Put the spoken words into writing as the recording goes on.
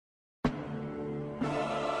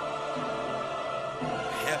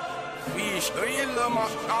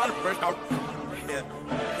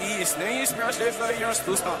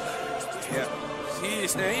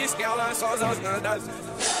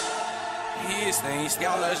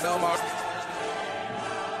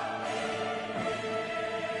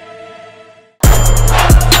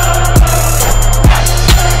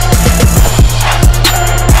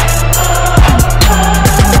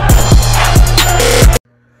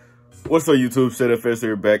What's up, YouTube? To CFX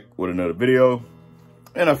here, back with another video.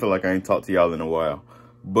 And I feel like I ain't talked to y'all in a while.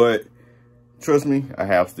 But trust me, I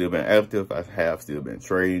have still been active. I have still been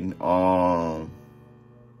trading.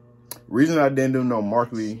 Reason I didn't do no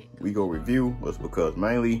monthly weekly review was because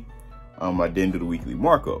mainly I didn't do the weekly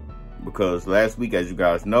markup. Because last week, as you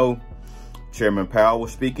guys know, Chairman Powell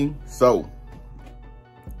was speaking. So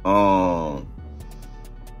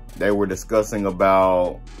they were discussing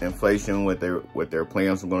about inflation, what their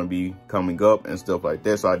plans are going to be coming up and stuff like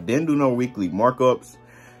that. So I didn't do no weekly markups,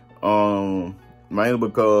 mainly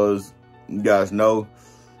because you guys know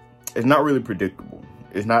it's not really predictable.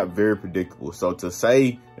 It's not very predictable. So to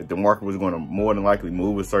say that the market was going to more than likely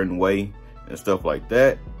move a certain way and stuff like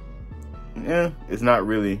that, yeah, it's not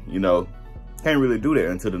really, you know, can't really do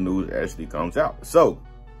that until the news actually comes out. So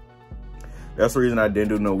that's the reason I didn't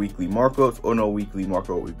do no weekly markups or no weekly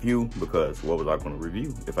markup review, because what was I going to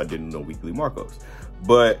review if I didn't do no weekly markups?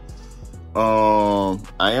 But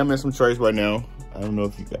I am in some trades right now. I don't know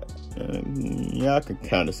if you got, yeah, I can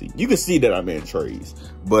kind of see. You can see that I'm in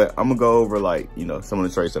trades, but I'm gonna go over, like, you know, some of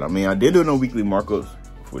the trades that I'm in. I did do no weekly markups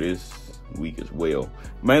for this week as well,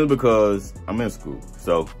 mainly because I'm in school.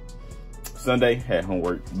 So Sunday had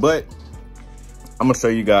homework, but I'm gonna show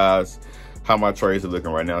you guys how my trades are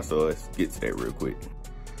looking right now. So let's get to that real quick.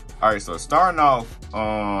 All right, so starting off,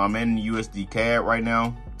 I'm in USD CAD right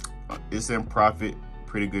now. It's in profit,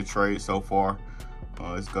 pretty good trade so far.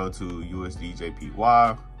 Let's go to USD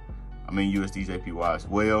JPY. I'm in USD JPY as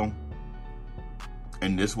well,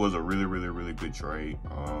 and this was a really good trade.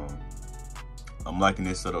 I'm liking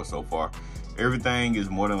this setup so far. Everything is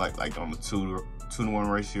more than like on the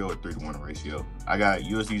 2-to-1 ratio or 3-to-1 ratio. I got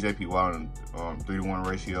USD JPY on 3-to-1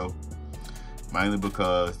 ratio, mainly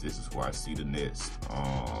because this is where I see the next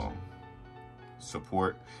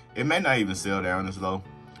support. It may not even sell down this low,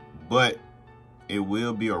 but it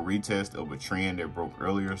will be a retest of a trend that broke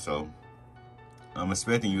earlier. So I'm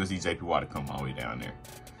expecting USD JPY to come all the way down there.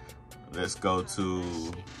 Let's go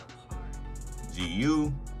to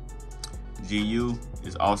GU. GU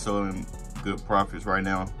is also in good profits right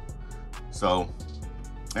now. So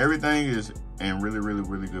everything is in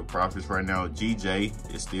really good profits right now.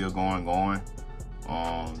 GJ is still going.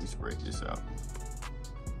 Let's break this out.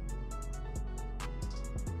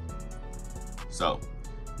 So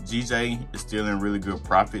GJ is still in really good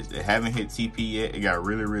profits. They haven't hit TP yet. It got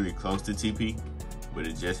really close to TP, but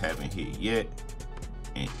it just haven't hit yet.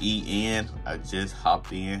 And EN, I just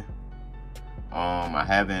hopped in. I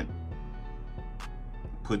haven't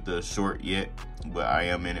put the short yet, but I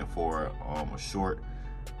am in it for a short.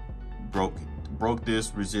 Broke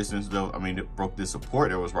this resistance though. I mean, it broke this support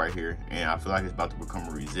that was right here, and I feel like it's about to become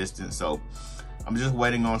a resistance. So I'm just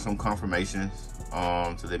waiting on some confirmations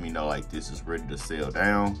to let me know like this is ready to sell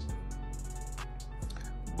down.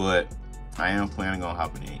 But I am planning on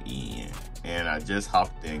hopping in EN, and I just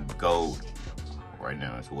hopped in gold right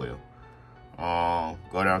now as well.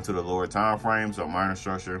 Go down to the lower time frame, so minor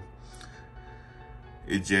structure.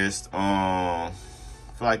 It just feel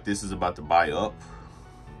like this is about to buy up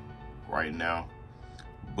right now,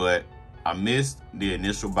 but I missed the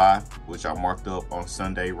initial buy, which I marked up on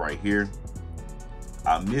Sunday right here.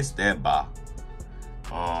 I missed that buy,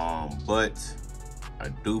 but I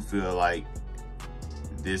do feel like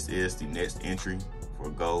this is the next entry for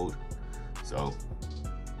gold, so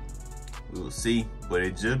we will see. But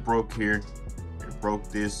it just broke here. It broke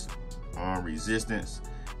this resistance.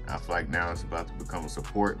 I feel like now it's about to become a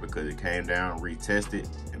support because it came down, retested,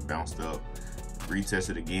 and bounced up.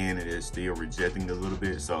 Retested again, and it's still rejecting a little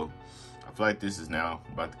bit. So I feel like this is now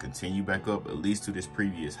about to continue back up, at least to this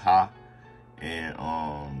previous high, and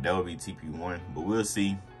that would be TP1. But we'll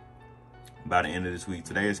see by the end of this week.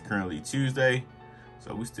 Today is currently Tuesday,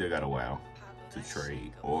 so we still got a while to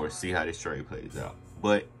trade or see how this trade plays out.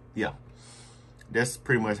 But yeah, that's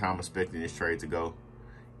pretty much how I'm expecting this trade to go.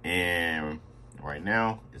 And right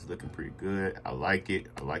now it's looking pretty good. I like it.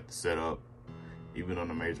 I like the setup, even on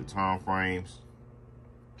the major time frames.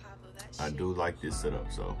 I do like this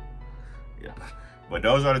setup. So yeah, but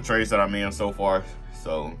those are the trades that I'm in so far.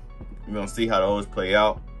 So we're gonna see how those play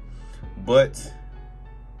out. But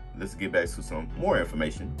let's get back to some more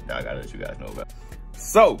information that I gotta let you guys know about.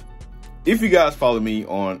 So if you guys follow me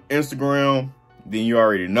on Instagram, then you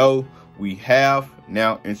already know we have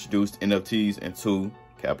now introduced NFTs into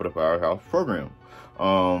Capital Powerhouse program.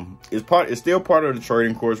 It's still part of the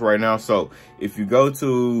trading course right now. So if you go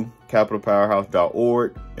to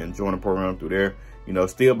capitalpowerhouse.org and join the program through there, you know,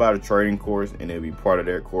 still about a trading course, and it'll be part of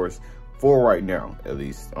that course for right now, at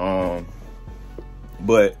least.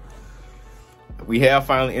 But we have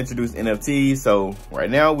finally introduced NFTs. So right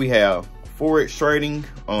now we have Forex trading.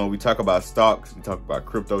 We talk about stocks, we talk about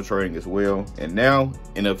crypto trading as well, and now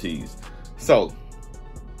NFTs. So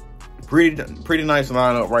pretty nice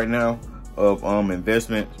lineup right now of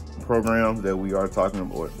investment programs that we are talking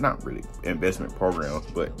about, or not really investment programs,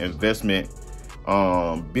 but investment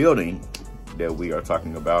building that we are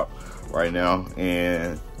talking about right now.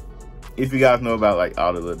 And if you guys know about like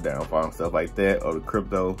all the little downfall and stuff like that, or the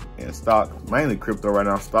crypto and stocks, mainly crypto right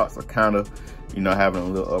now, stocks are kind of, you know, having a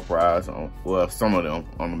little uprise on, well, some of them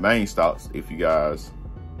on the main stocks, if you guys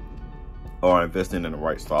are investing in the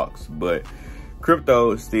right stocks. But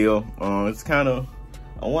crypto is still, it's kind of,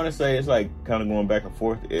 I want to say it's like kind of going back and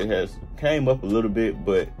forth. It has came up a little bit,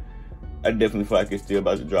 but I definitely feel like it's still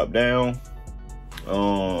about to drop down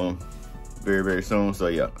very, very soon. So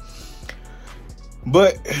yeah,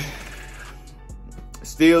 but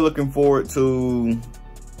still looking forward to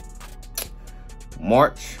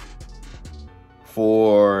March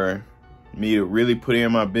for me to really put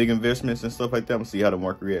in my big investments and stuff like that and see how the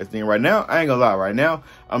market reacts. Then right now, I ain't gonna lie, right now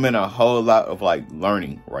I'm in a whole lot of like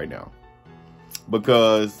learning right now,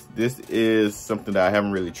 because this is something that I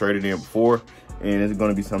haven't really traded in before, and it's going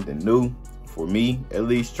to be something new for me, at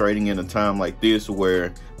least, trading in a time like this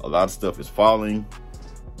where a lot of stuff is falling,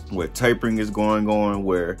 where tapering is going on,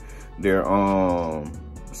 where they're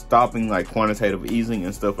stopping like quantitative easing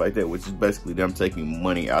and stuff like that, which is basically them taking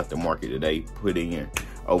money out the market that they put in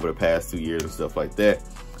over the past 2 years and stuff like that.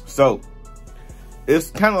 So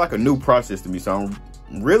it's kind of like a new process to me, so I'm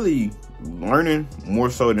really learning more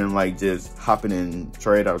so than like just hopping in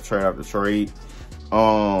trade after trade after trade.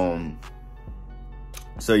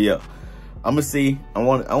 So yeah, I'm gonna see. I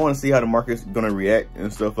want to see how the market's gonna react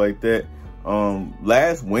and stuff like that.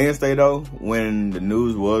 Last Wednesday though, when the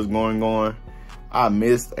news was going on, I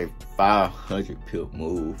missed a 500 pip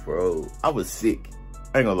move, bro. I was sick.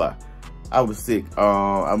 I ain't gonna lie, I was sick.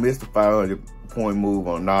 I missed a 500 point move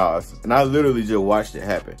on Nas, and I literally just watched it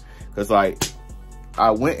happen. Cause like,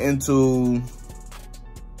 I went into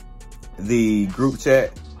the group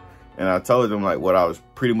chat and I told them like what I was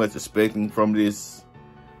pretty much expecting from this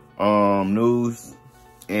news,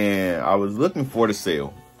 and I was looking for the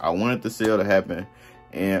sale. I wanted the sale to happen,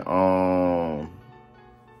 and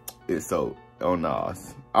it sold on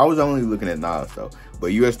Nas. I was only looking at Nas though, but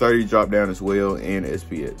US 30 dropped down as well, and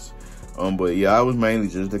SPX. But yeah, I was mainly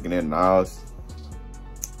just looking at Nas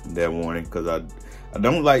that morning, because I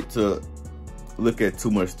don't like to look at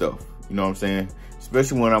too much stuff, you know what I'm saying?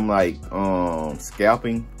 Especially when I'm like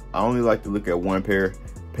scalping. I only like to look at one pair,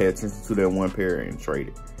 pay attention to that one pair, and trade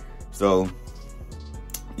it. So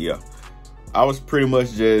yeah, I was pretty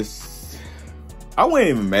much just, I wasn't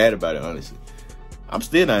even mad about it, honestly. I'm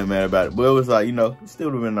still not mad about it, but it was like, you know, it still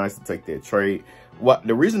would have been nice to take that trade.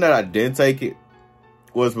 The reason that I didn't take it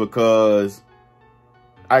was because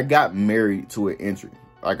I got married to an entry.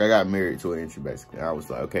 Like, I got married to an entry, basically. I was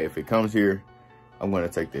like, okay, if it comes here, I'm going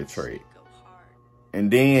to take that trade.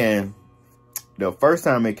 And then the first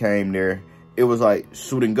time it came there, it was like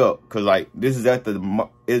shooting up, because like this is at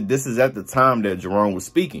the time that Jerome was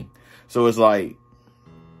speaking. So it's like,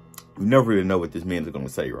 you never really know what this man is going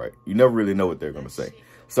to say, right? You never really know what they're going to say.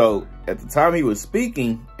 So at the time he was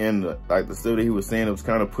speaking, and the stuff that he was saying, it was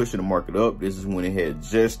kind of pushing the market up. This is when it had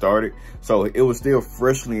just started, so it was still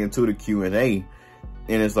freshly into the Q&A.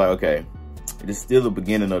 And it's like, okay, it is still the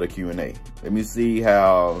beginning of the Q&A. Let me see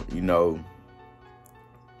how, you know,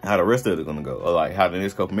 how the rest of it is going to go, or like how the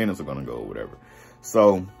next couple minutes are going to go, or whatever.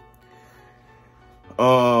 So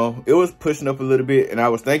it was pushing up a little bit, and I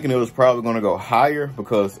was thinking it was probably going to go higher,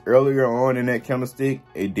 because earlier on in that candlestick,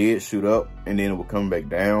 it did shoot up, and then it would come back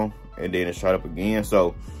down, and then it shot up again.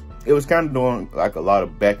 So it was kind of doing like a lot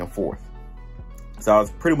of back and forth. So I was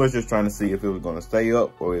pretty much just trying to see if it was going to stay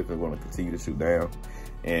up or if it was going to continue to shoot down.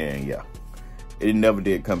 And yeah, it never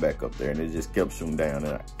did come back up there, and it just kept shooting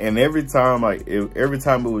down. And every time, like every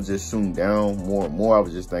time it was just shooting down more and more, I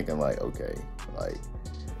was just thinking like, okay, like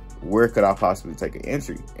where could I possibly take an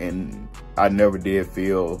entry? And I never did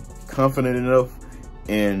feel confident enough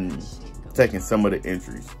in taking some of the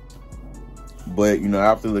entries. But you know,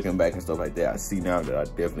 after looking back and stuff like that, I see now that I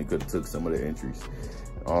definitely could have took some of the entries.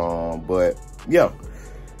 But yeah,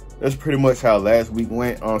 that's pretty much how last week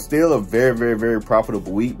went. Still a very, very, very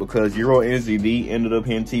profitable week, because Euro NZD ended up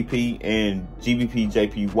hitting TP, and GBP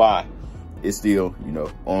JPY it's still, you know,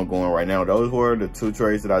 ongoing right now. Those were the 2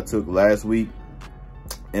 trades that I took last week.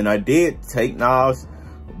 And I did take Nas,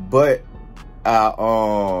 but I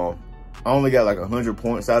only got like 100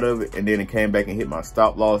 points out of it, and then it came back and hit my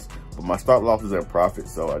stop loss. But my stop loss was in profit,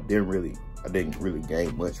 so I didn't really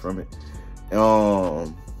gain much from it.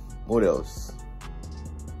 What else?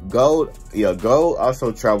 Gold, yeah, gold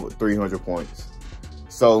also traveled 300 points.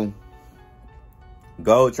 So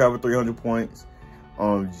gold traveled 300 points.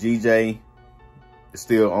 GJ is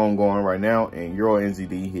still ongoing right now, and Euro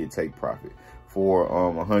NZD hit take profit for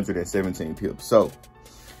 117 pips. So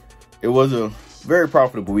it was a very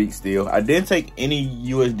profitable week still. I didn't take any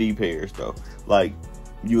USD pairs though, like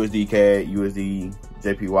USD CAD, USD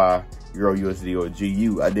JPY, Euro USD, or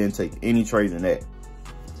GU. I didn't take any trades in that.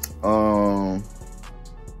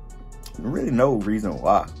 Really no reason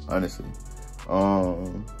why, honestly.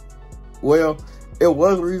 Well, it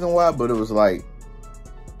was a reason why, but it was like,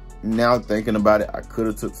 now thinking about it, I could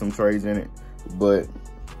have took some trades in it, but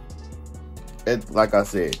like I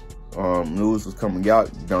said, news was coming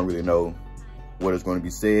out. You don't really know what is going to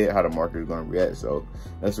be said, how the market is going to react. So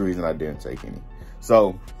that's the reason I didn't take any.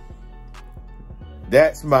 So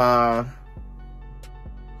that's my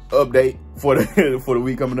update for the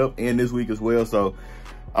week coming up, and this week as well. So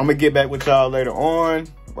I'm gonna get back with y'all later on.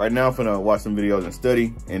 Right now I'm gonna watch some videos and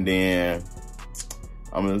study, and then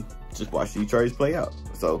I'm gonna just watch these trades play out.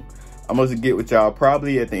 So I'm gonna get with y'all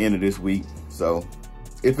probably at the end of this week. So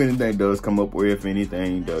if anything does come up, or if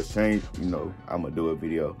anything does change, you know, I'm gonna do a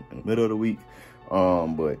video in the middle of the week.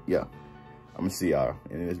 But yeah, I'm gonna see y'all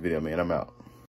in this video, man. I'm out.